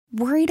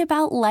Worried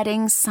about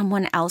letting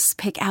someone else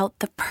pick out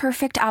the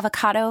perfect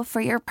avocado for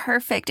your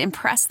perfect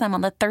impress them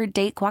on the third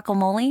date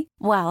guacamole?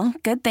 Well,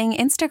 good thing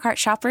Instacart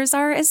shoppers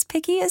are as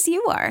picky as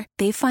you are.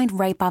 They find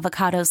ripe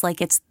avocados like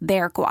it's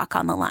their guac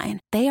on the line.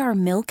 They are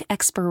milk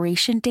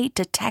expiration date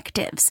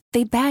detectives.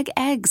 They bag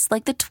eggs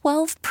like the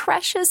 12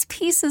 precious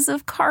pieces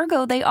of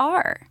cargo they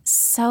are.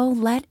 So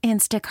let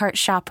Instacart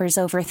shoppers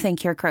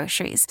overthink your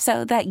groceries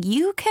so that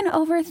you can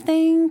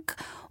overthink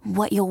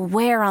what you'll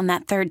wear on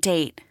that third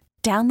date.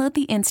 Download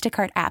the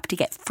Instacart app to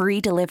get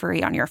free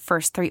delivery on your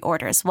first 3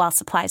 orders while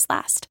supplies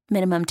last.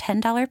 Minimum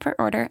 $10 per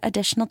order.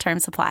 Additional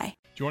terms apply.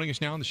 Joining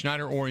us now on the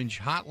Schneider Orange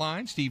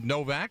Hotline, Steve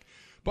Novak,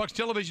 Bucs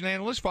television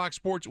analyst, Fox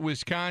Sports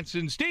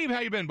Wisconsin. Steve,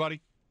 how you been,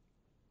 buddy?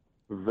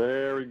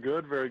 Very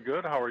good, very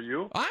good. How are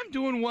you? I'm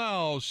doing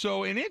well.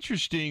 So an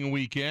interesting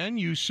weekend.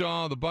 You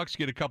saw the Bucs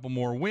get a couple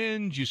more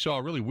wins. You saw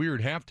a really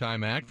weird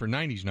halftime act for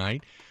 90s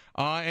night.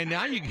 And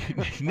now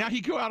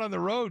you go out on the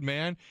road,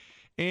 man.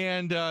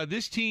 And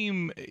this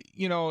team,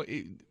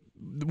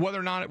 whether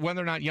or not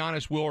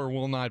Giannis will or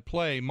will not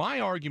play, my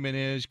argument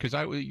is, because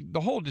the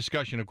whole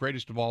discussion of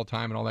greatest of all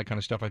time and all that kind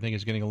of stuff, I think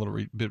is getting a little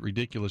bit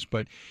ridiculous.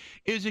 But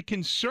is it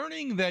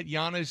concerning that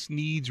Giannis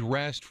needs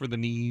rest for the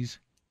knees?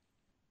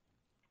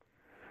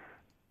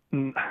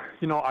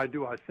 I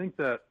do. I think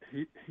that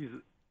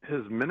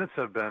his minutes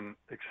have been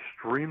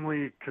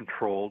extremely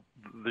controlled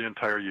the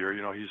entire year.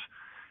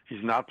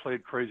 He's not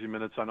played crazy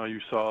minutes. I know you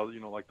saw,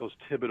 like those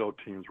Thibodeau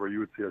teams where you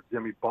would see a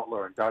Jimmy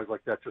Butler and guys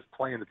like that just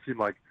playing, it seemed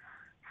like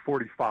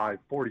 45,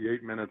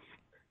 48 minutes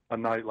a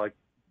night. Like,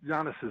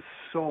 Giannis is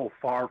so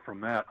far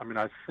from that. I mean,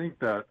 I think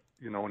that,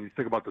 when you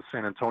think about the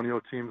San Antonio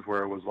teams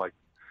where it was like,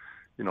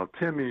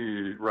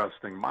 Timmy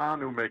resting,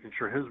 Manu making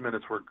sure his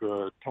minutes were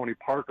good, Tony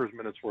Parker's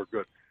minutes were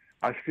good.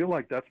 I feel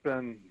like that's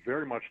been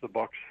very much the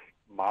Bucs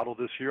model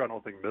this year. I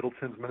don't think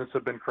Middleton's minutes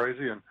have been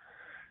crazy. And,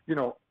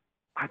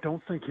 I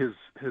don't think his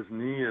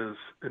knee is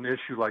an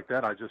issue like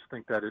that. I just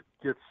think that it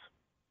gets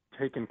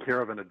taken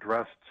care of and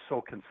addressed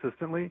so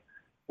consistently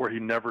where he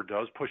never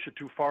does push it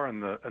too far,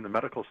 and the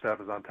medical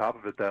staff is on top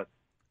of it, that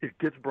it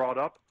gets brought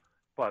up,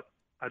 but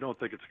I don't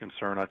think it's a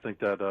concern. I think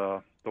that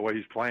the way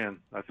he's playing,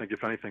 I think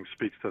if anything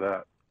speaks to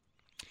that.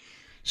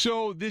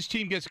 So this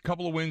team gets a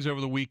couple of wins over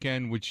the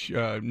weekend, which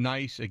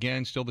nice.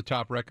 Again, still the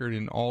top record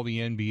in all the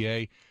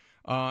NBA.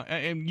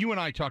 And you and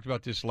I talked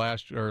about this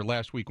last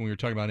week when we were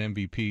talking about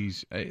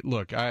MVPs.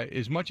 Look,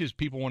 as much as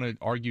people want to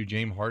argue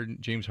James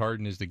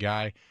Harden is the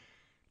guy,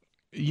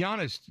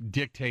 Giannis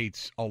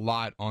dictates a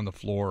lot on the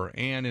floor.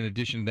 And in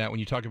addition to that, when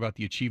you talk about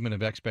the achievement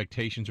of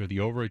expectations or the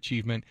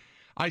overachievement,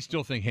 I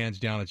still think hands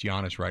down it's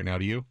Giannis right now.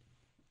 Do you?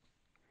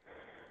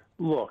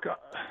 Look,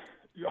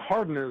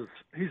 Harden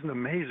he's an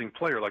amazing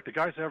player. Like, the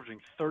guy's averaging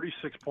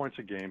 36 points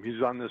a game.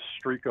 He's on this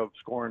streak of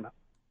scoring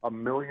a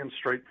million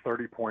straight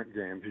 30-point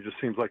games. He just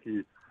seems like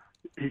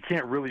he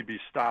can't really be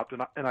stopped.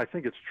 And I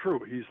think it's true.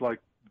 He's like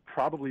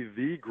probably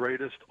the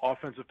greatest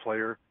offensive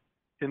player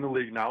in the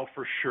league now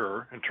for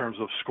sure in terms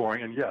of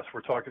scoring. And yes,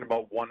 we're talking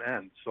about one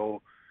end.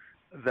 So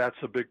that's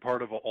a big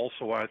part of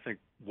also I think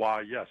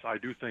why, yes, I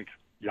do think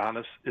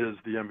Giannis is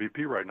the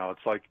MVP right now.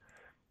 It's like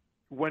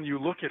when you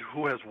look at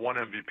who has won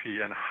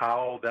MVP and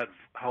how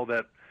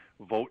that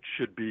vote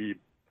should be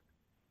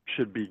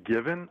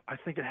given, I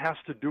think it has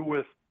to do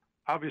with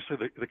obviously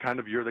the kind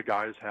of year the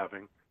guy is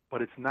having,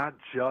 but it's not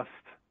just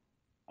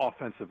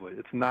offensively.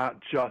 It's not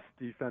just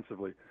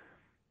defensively.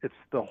 It's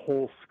the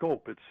whole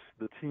scope. It's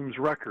the team's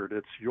record.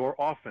 It's your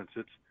offense.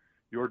 It's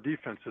your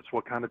defense. It's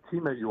what kind of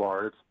teammate you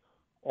are. It's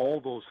all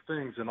those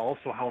things, and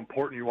also how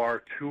important you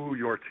are to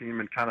your team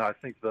and kind of, I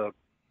think, the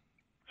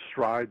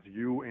strides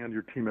you and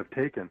your team have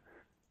taken.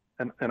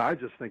 And I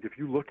just think if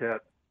you look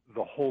at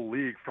the whole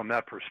league from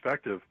that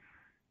perspective,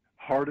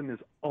 Harden is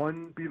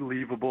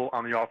unbelievable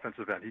on the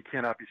offensive end. He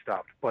cannot be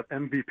stopped. But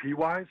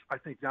MVP-wise, I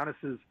think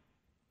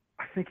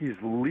he's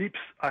leaps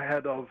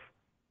ahead of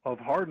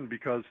Harden,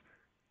 because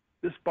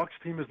this Bucs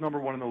team is number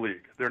 1 in the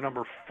league. They're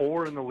number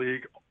 4 in the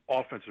league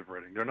offensive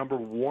rating. They're number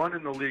 1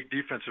 in the league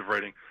defensive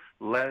rating,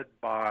 led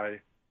by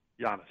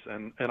Giannis.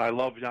 And I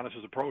love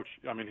Giannis's approach.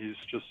 I mean, he's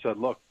just said,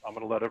 look, I'm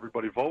going to let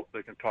everybody vote.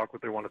 They can talk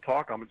what they want to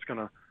talk. I'm just going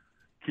to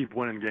keep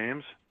winning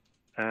games.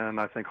 And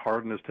I think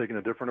Harden has taken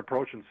a different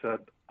approach and said,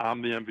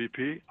 I'm the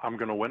MVP. I'm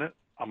going to win it.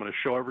 I'm going to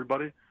show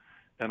everybody.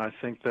 And I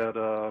think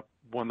that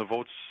when the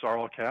votes are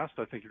all cast,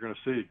 I think you're going to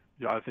see.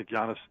 I think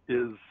Giannis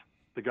is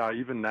the guy,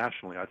 even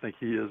nationally. I think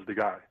he is the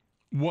guy.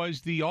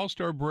 Was the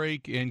All-Star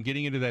break and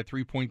getting into that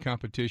three-point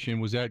competition,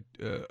 was that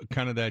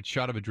kind of that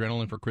shot of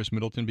adrenaline for Chris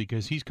Middleton?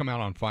 Because he's come out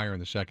on fire in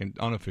the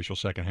unofficial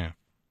second half.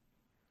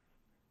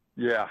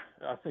 Yeah,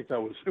 I think it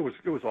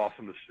was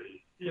awesome to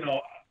see.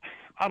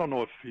 I don't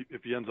know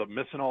if he ends up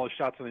missing all his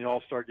shots in the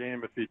All-Star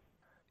game, if he,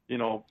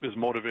 is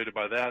motivated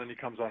by that and he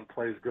comes on and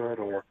plays good,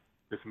 or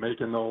if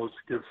making those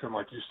gives him,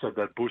 like you said,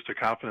 that boost of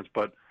confidence.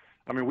 But,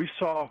 I mean, we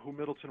saw who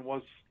Middleton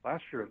was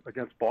last year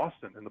against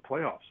Boston in the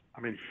playoffs.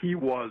 I mean, he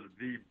was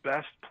the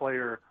best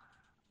player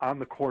on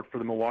the court for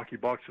the Milwaukee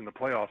Bucks in the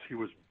playoffs. He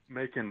was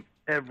making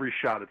every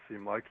shot, it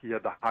seemed like. He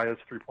had the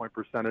highest three-point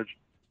percentage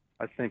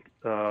I think,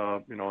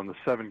 in the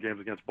 7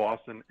 games against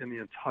Boston in the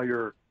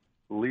entire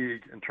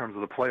league in terms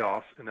of the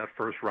playoffs in that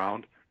first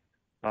round.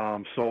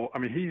 So, I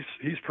mean,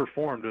 he's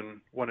performed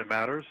when it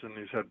matters, and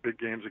he's had big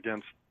games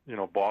against,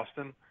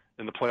 Boston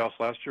in the playoffs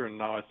last year, and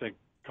now I think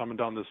coming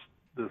down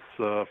this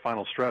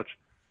final stretch,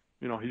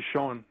 he's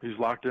showing he's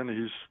locked in.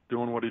 He's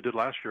doing what he did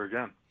last year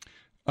again.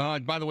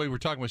 By the way, we're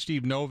talking with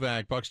Steve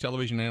Novak, Bucs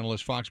television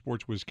analyst, Fox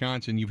Sports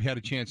Wisconsin. You've had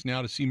a chance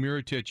now to see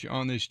Mirotic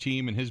on this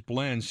team and his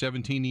blend,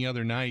 17 the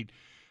other night.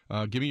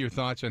 Give me your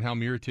thoughts on how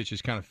Mirotic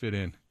has kind of fit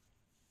in.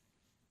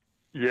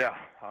 Yeah,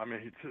 I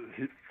mean,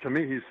 to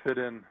me, he's fit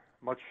in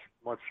much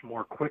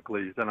more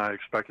quickly than I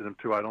expected him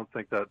to. I don't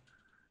think that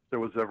there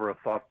was ever a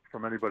thought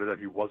from anybody that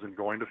he wasn't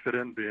going to fit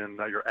in, being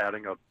that you're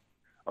adding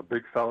a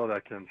big fella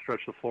that can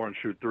stretch the floor and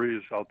shoot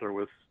threes out there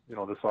with,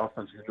 this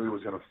offense. You knew he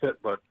was going to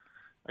fit, but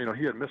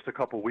he had missed a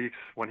couple weeks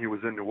when he was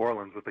in New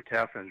Orleans with the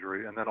calf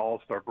injury, and then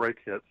All-Star break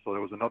hit, so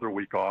there was another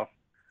week off.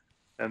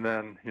 And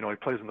then, he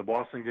plays in the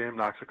Boston game,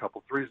 knocks a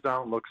couple threes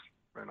down, looks,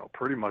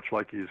 pretty much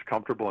like he's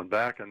comfortable and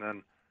back. And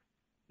then,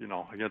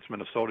 against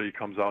Minnesota, he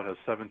comes out, has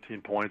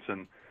 17 points.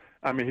 And,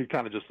 I mean, he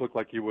kind of just looked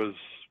like he was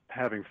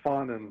having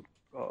fun and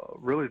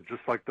really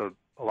just like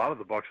a lot of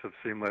the Bucs have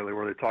seen lately,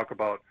 where they talk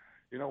about,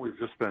 we've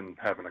just been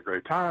having a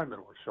great time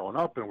and we're showing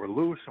up and we're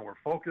loose and we're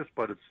focused,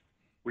 but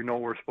we know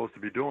what we're supposed to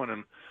be doing.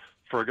 And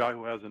for a guy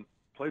who hasn't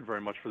played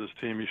very much for this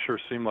team, he sure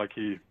seemed like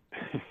he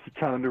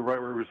kind of knew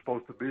right where he was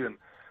supposed to be and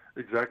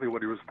exactly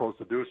what he was supposed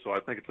to do. So I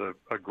think it's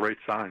a great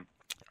sign.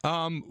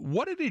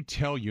 What did it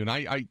tell you?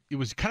 And it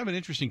was kind of an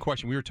interesting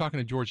question. We were talking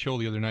to George Hill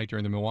the other night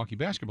during the Milwaukee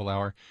Basketball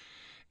Hour,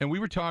 and we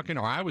were talking,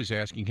 or I was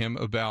asking him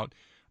about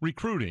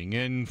recruiting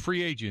and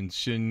free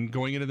agents and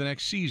going into the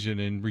next season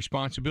and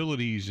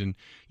responsibilities and,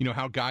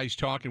 how guys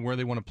talk and where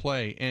they want to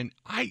play. And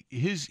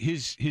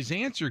his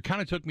answer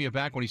kind of took me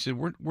aback when he said,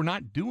 we're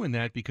not doing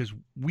that because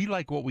we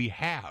like what we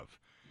have.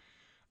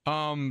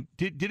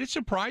 Did it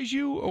surprise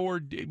you, or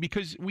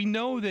because we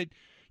know that,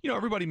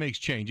 everybody makes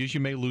changes. You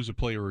may lose a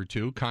player or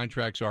two.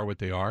 Contracts are what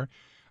they are.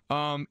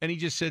 And he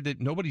just said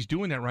that nobody's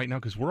doing that right now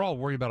because we're all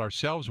worried about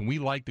ourselves and we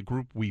like the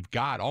group we've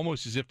got,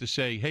 almost as if to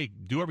say, hey,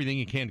 do everything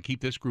you can to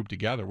keep this group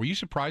together. Were you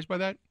surprised by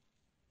that?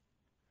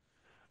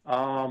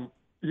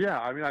 Yeah,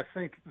 I mean, I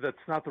think that's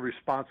not the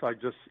response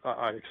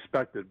I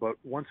expected. But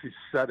once he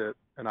said it,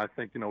 and I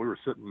think, we were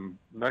sitting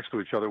next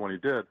to each other when he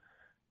did,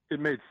 it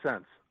made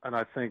sense. And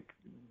I think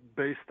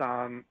based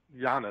on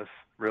Giannis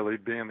really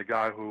being the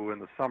guy who in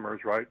the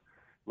summers, right,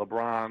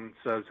 LeBron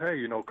says,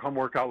 hey, come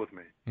work out with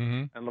me.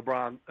 Mm-hmm. And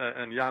LeBron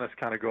and Giannis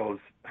kind of goes,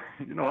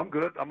 I'm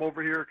good. I'm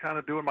over here kind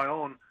of doing my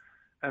own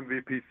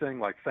MVP thing.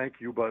 Like, thank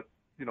you. But,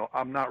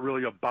 I'm not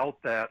really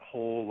about that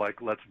whole,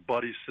 like, let's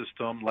buddy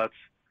system. Let's,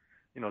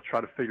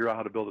 try to figure out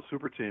how to build a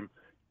super team.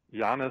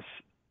 Giannis,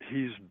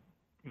 he's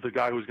the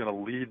guy who's going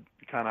to lead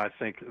kind of, I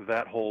think,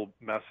 that whole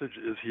message.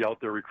 Is he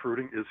out there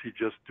recruiting? Is he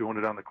just doing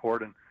it on the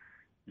court? And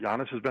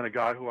Giannis has been a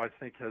guy who I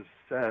think has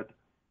said,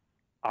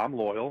 I'm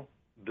loyal.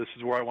 This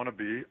is where I want to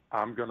be.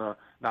 I'm going to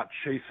not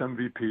chase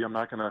MVP. I'm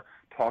not going to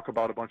talk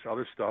about a bunch of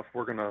other stuff.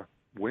 We're going to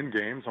win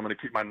games. I'm going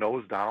to keep my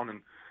nose down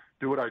and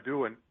do what I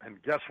do. And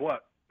guess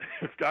what?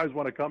 If guys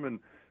want to come and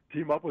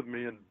team up with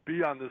me and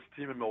be on this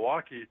team in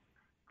Milwaukee,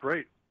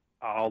 great.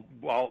 I'm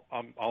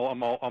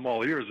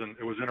all ears. And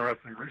it was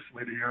interesting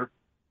recently to hear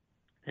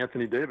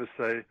Anthony Davis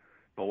say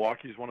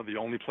Milwaukee's one of the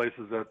only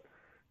places that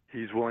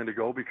he's willing to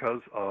go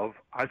because of,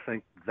 I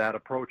think, that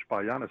approach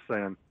by Giannis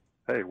saying,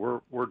 hey,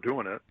 we're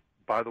doing it.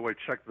 By the way,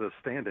 check the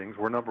standings.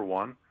 We're number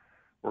one.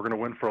 We're going to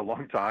win for a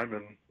long time.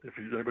 And if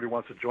anybody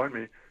wants to join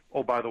me,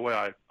 oh, by the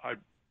way,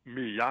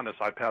 Giannis,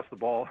 I pass the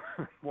ball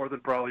more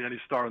than probably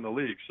any star in the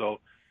league. So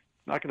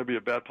not going to be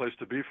a bad place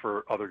to be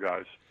for other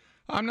guys.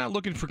 I'm not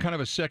looking for kind of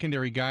a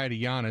secondary guy to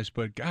Giannis,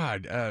 but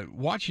God,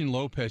 watching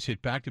Lopez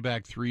hit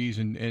back-to-back threes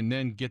and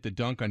then get the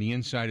dunk on the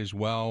inside as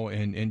well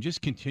and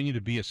just continue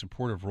to be a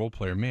supportive role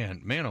player,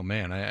 man, oh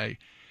man,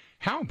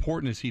 how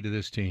important is he to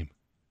this team?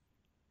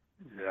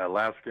 Yeah,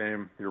 last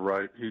game, you're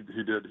right. He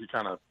did. He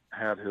kind of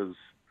had his,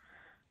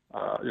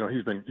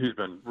 he's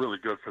been really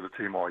good for the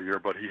team all year,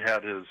 but he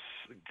had his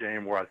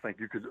game where I think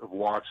you could have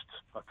watched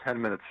a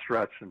 10-minute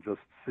stretch and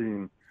just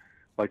seen,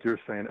 like you're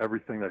saying,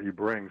 everything that he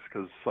brings.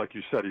 Because, like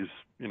you said,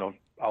 he's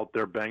out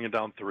there banging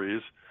down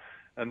threes,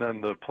 and then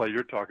the play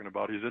you're talking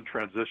about, he's in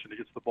transition. He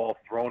gets the ball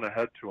thrown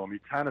ahead to him. He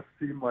kind of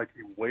seemed like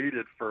he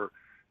waited for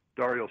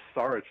Dario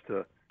Saric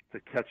to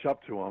catch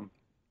up to him,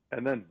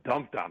 and then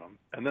dunked on him,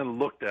 and then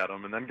looked at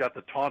him, and then got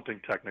the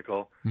taunting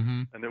technical,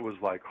 and it was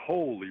like,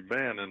 holy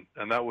man,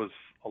 and that was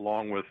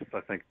along with,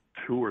 I think,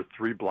 2 or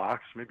 3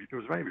 blocks, maybe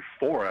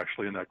 4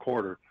 actually in that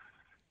quarter,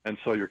 and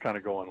so you're kind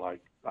of going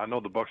like, I know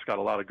the Bucs got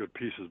a lot of good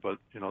pieces, but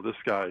this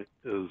guy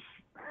is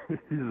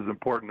he's as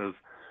important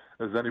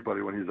as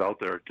anybody when he's out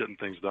there getting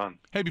things done.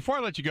 Hey, before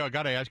I let you go, I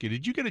got to ask you,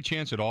 did you get a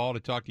chance at all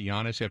to talk to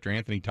Giannis after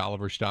Anthony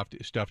Tolliver stuffed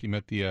him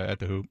at the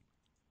hoop?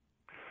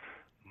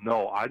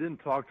 No, I didn't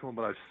talk to him,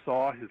 but I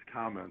saw his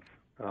comments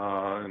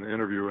in the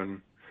interview,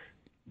 and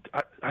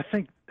I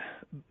think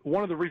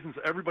one of the reasons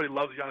everybody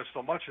loves Giannis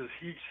so much is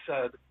he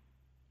said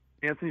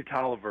Anthony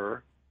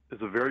Tolliver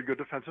is a very good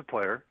defensive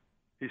player.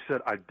 He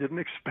said, I didn't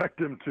expect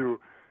him to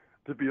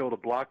be able to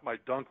block my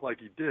dunk like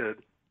he did,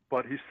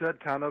 but he said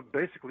kind of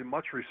basically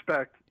much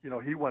respect. You know,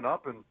 he went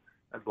up and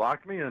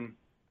blocked me, and,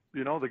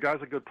 you know, the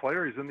guy's a good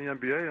player. He's in the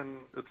NBA, and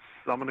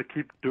I'm going to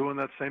keep doing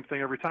that same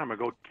thing every time. I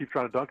go keep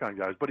trying to dunk on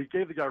guys. But he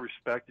gave the guy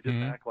respect. He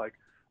didn't act like,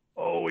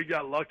 oh, he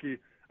got lucky.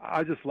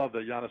 I just love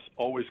that Giannis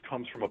always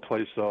comes from a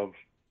place of,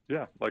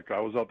 yeah, like I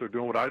was out there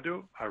doing what I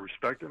do. I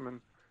respect him, and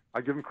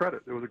I give him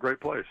credit. It was a great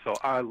play. So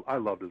I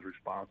loved his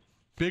response.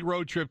 Big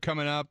road trip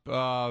coming up.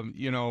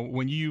 You know,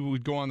 when you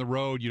would go on the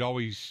road, you'd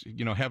always,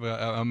 you know, have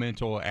a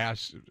mental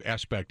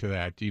aspect to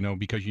that, you know,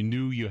 because you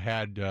knew you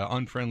had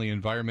unfriendly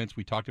environments.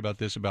 We talked about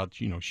this, about,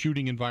 you know,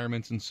 shooting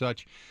environments and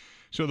such.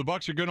 So the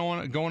Bucks are going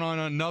on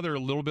another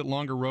little bit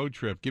longer road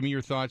trip. Give me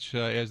your thoughts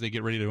as they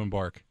get ready to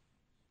embark.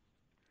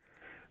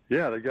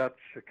 Yeah, they got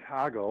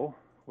Chicago,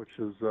 which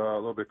is a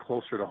little bit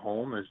closer to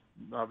home.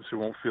 They obviously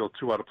won't feel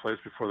too out of place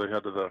before they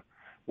head to the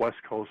West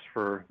Coast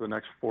for the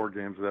next 4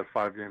 games of that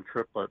 5-game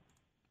trip. But,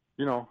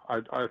 you know,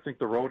 I think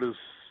the road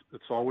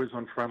it's always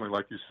unfriendly,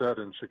 like you said,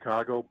 in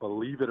Chicago.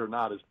 Believe it or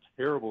not, as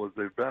terrible as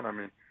they've been, I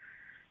mean,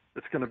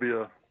 it's going to be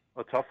a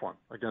tough one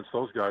against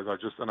those guys.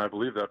 I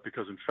believe that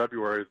because in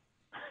February,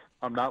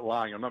 I'm not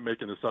lying, I'm not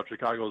making this up,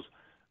 Chicago's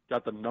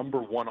got the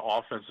 #1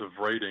 offensive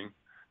rating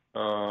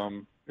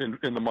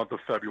in the month of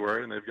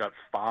February, and they've got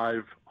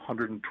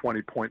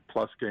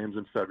 520-point-plus games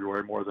in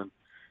February, more than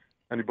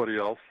anybody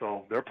else.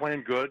 So they're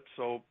playing good.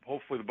 So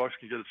hopefully the Bucks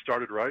can get it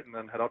started right and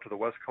then head out to the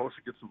West Coast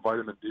and get some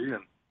vitamin D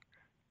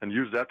and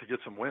use that to get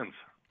some wins.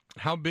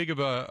 How big of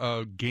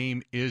a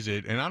game is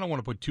it? And I don't want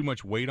to put too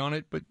much weight on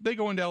it, but they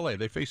go into L.A.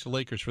 They face the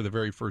Lakers for the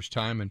very first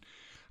time, and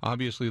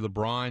obviously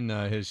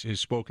LeBron has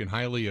spoken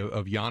highly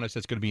of Giannis.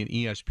 That's going to be an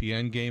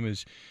ESPN game.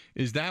 Is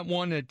that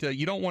one that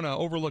you don't want to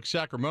overlook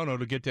Sacramento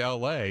to get to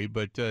L.A.,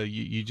 but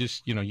you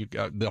just, you know, you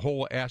got the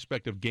whole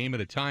aspect of game at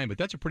a time, but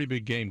that's a pretty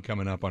big game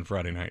coming up on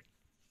Friday night.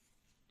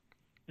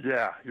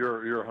 Yeah,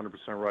 you're 100%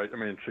 right. I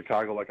mean,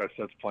 Chicago, like I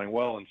said, is playing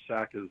well, and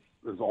Sac is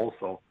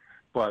also.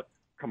 But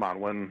come on,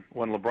 when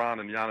LeBron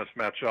and Giannis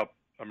match up,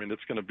 I mean,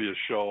 it's going to be a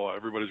show.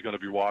 Everybody's going to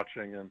be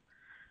watching, and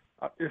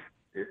if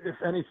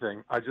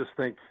anything, I just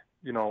think,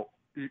 you know,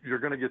 you're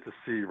going to get to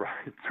see,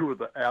 right, 2 of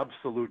the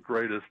absolute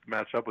greatest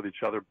match up with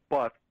each other.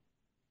 But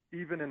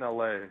even in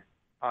L.A.,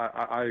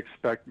 I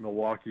expect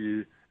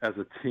Milwaukee as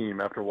a team,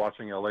 after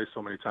watching L.A.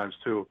 so many times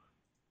too,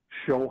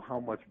 show how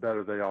much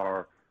better they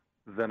are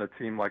than a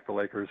team like the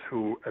Lakers,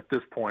 who at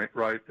this point,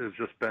 right, has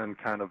just been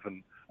kind of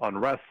an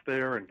unrest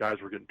there, and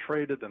guys were getting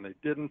traded and they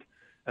didn't.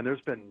 And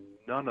there's been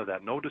none of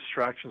that, no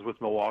distractions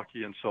with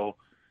Milwaukee. And so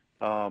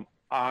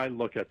I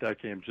look at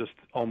that game just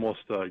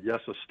almost, a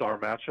star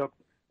matchup.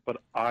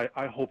 But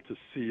I hope to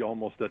see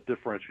almost that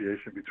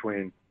differentiation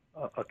between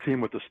a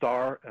team with a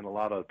star and a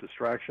lot of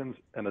distractions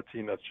and a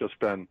team that's just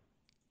been,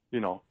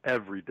 you know,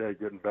 every day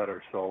getting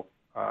better. So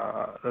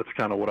that's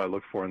kind of what I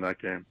look for in that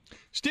game.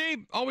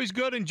 Steve, always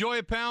good. Enjoy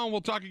it, pal.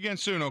 We'll talk again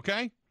soon,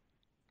 okay?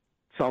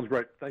 Sounds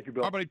great. Thank you,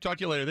 Bill. All right, buddy. Talk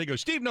to you later. There you go.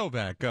 Steve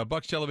Novak,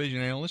 Bucks television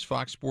analyst,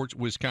 Fox Sports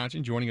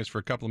Wisconsin, joining us for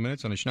a couple of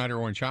minutes on the Schneider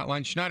Orange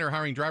Hotline. Schneider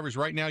hiring drivers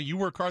right now. You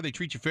work hard, they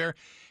treat you fair.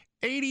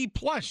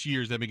 80-plus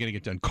years they've been getting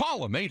it done. Call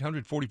them,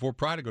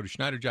 844-PRIDE, or go to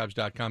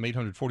SchneiderJobs.com,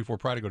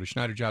 844-PRIDE, or go to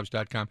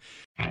SchneiderJobs.com.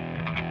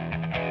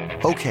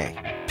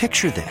 Okay,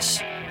 picture this.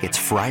 It's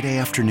Friday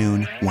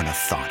afternoon when a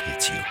thought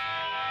hits you.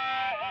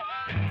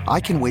 I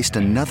can waste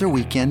another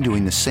weekend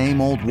doing the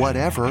same old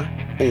whatever,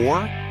 or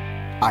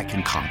I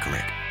can conquer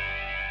it.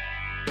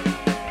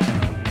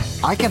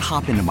 I can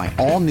hop into my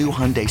all-new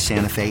Hyundai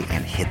Santa Fe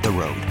and hit the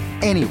road.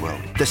 Any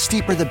road. The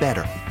steeper, the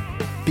better.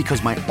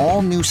 Because my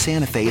all-new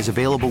Santa Fe is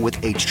available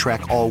with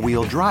H-Track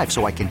all-wheel drive,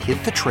 so I can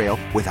hit the trail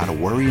without a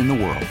worry in the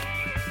world.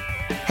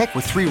 Heck,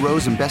 with 3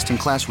 rows and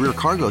best-in-class rear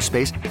cargo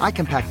space, I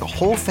can pack the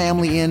whole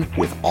family in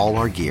with all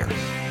our gear.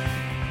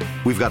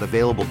 We've got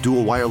available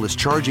dual wireless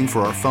charging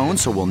for our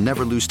phones, so we'll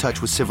never lose touch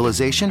with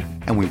civilization,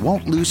 and we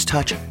won't lose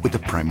touch with the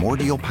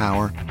primordial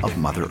power of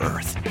Mother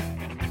Earth.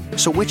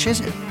 So which is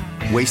it?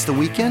 Waste the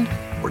weekend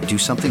or do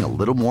something a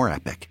little more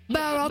epic?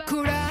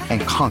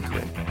 And conquer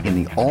it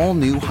in the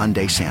all-new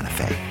Hyundai Santa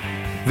Fe.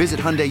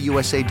 Visit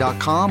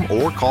HyundaiUSA.com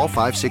or call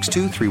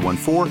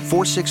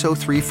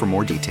 562-314-4603 for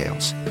more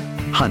details.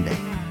 Hyundai,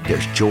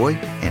 there's joy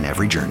in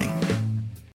every journey.